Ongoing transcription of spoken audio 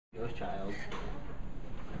Ghost child.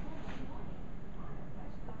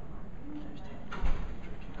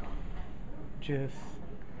 Just.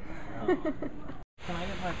 Oh. Can I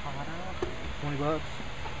get my pot out? $20.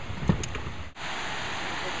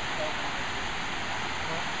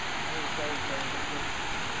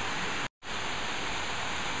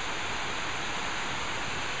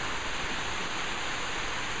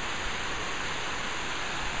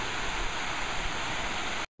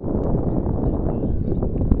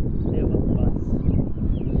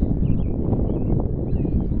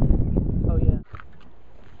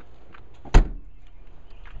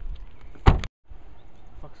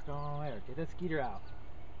 Going on there. Get that skeeter out.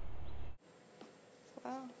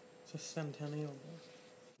 Wow. It's a Centennial.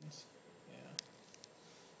 Yeah.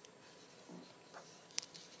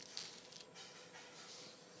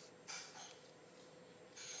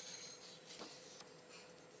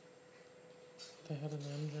 They had an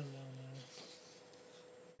engine down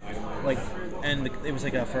there. Like, and it was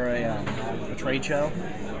like for a trade show,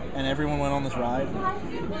 and everyone went on this ride,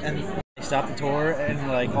 and they stopped the tour, and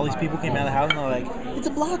like all these people came out of the house, and they're like, "It's a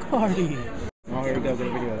block party." Oh, here we go. Get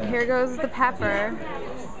a video of that. Here goes the pepper.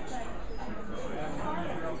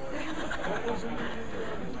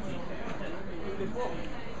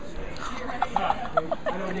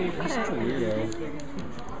 He's such a weirdo.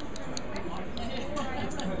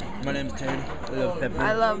 My name's Ted. I love pepper.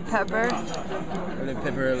 I love pepper. I love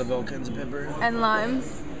pepper. I love all kinds of pepper. And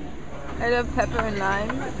limes. I love pepper and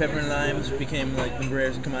limes. Pepper and limes became like the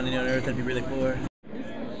rarest commodity on earth. I'd be really poor.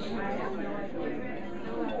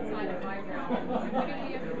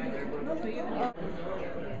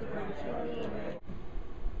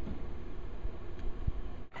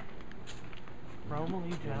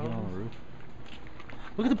 Romilly Jones. On the roof.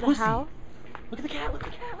 Look at the pussy. House? Look at the cat. Look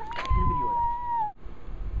at the cat. Look at the cat. Video of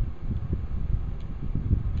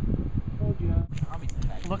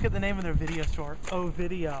that. Look at the name of their video store. Oh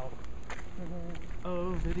Video.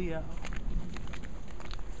 Oh Video.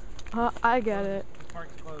 I get it. The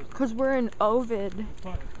park's closed. Cause we're in Ovid. The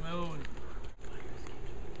park's closed.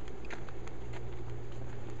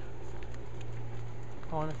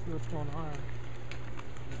 I want to see what's going on.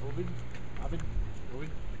 Ovid? Ovid? Ovid?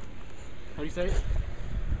 How do you say it?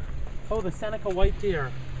 Oh, the Seneca white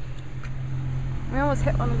deer. We almost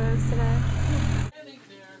hit one of those today.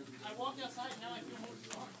 I walked outside, now I feel more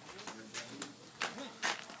strong.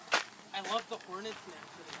 I love the hornet's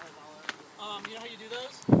nest that it has all over. You know how you do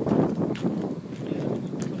those?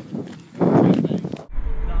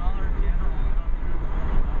 Dollar General.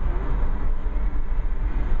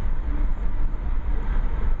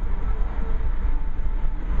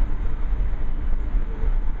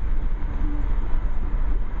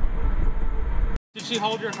 Did she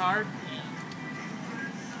hold your card?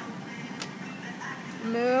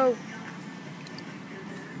 No.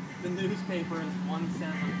 The newspaper is 1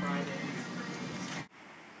 cent on Fridays.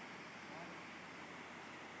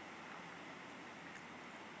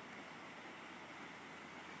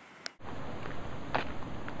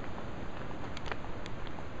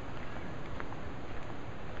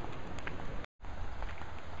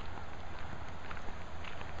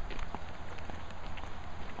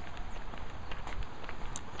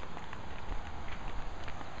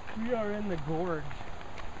 We are in the gorge.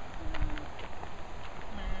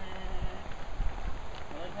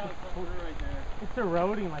 I like how it's going through right there. It's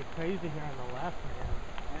eroding like crazy here on the left, man.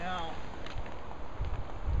 I know.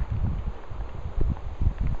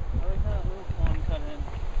 I like how that little pond cut in.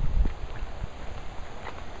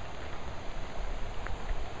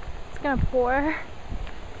 It's gonna pour.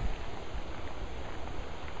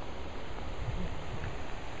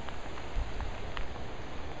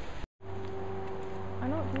 I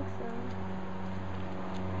don't think so.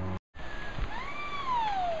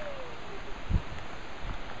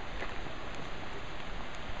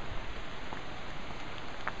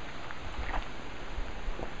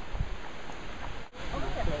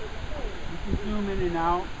 You can zoom in and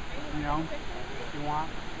out, you know, if you want.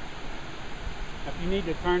 If you need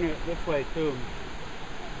to turn it this way too, you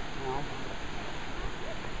know.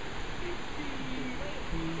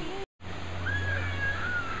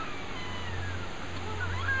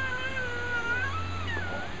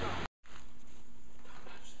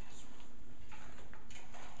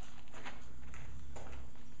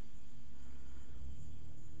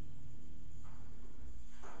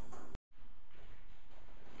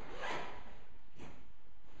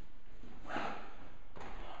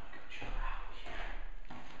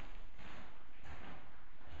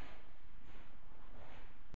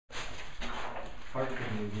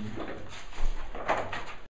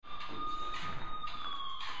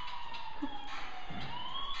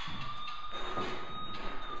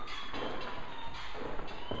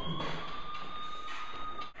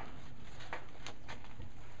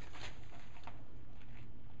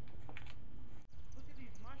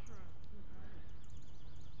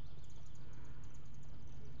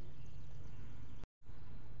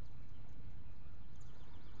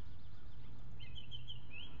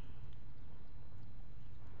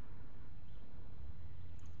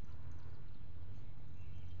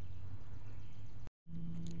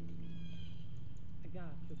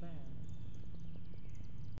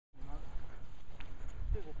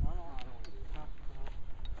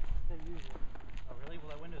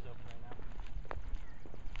 windows open.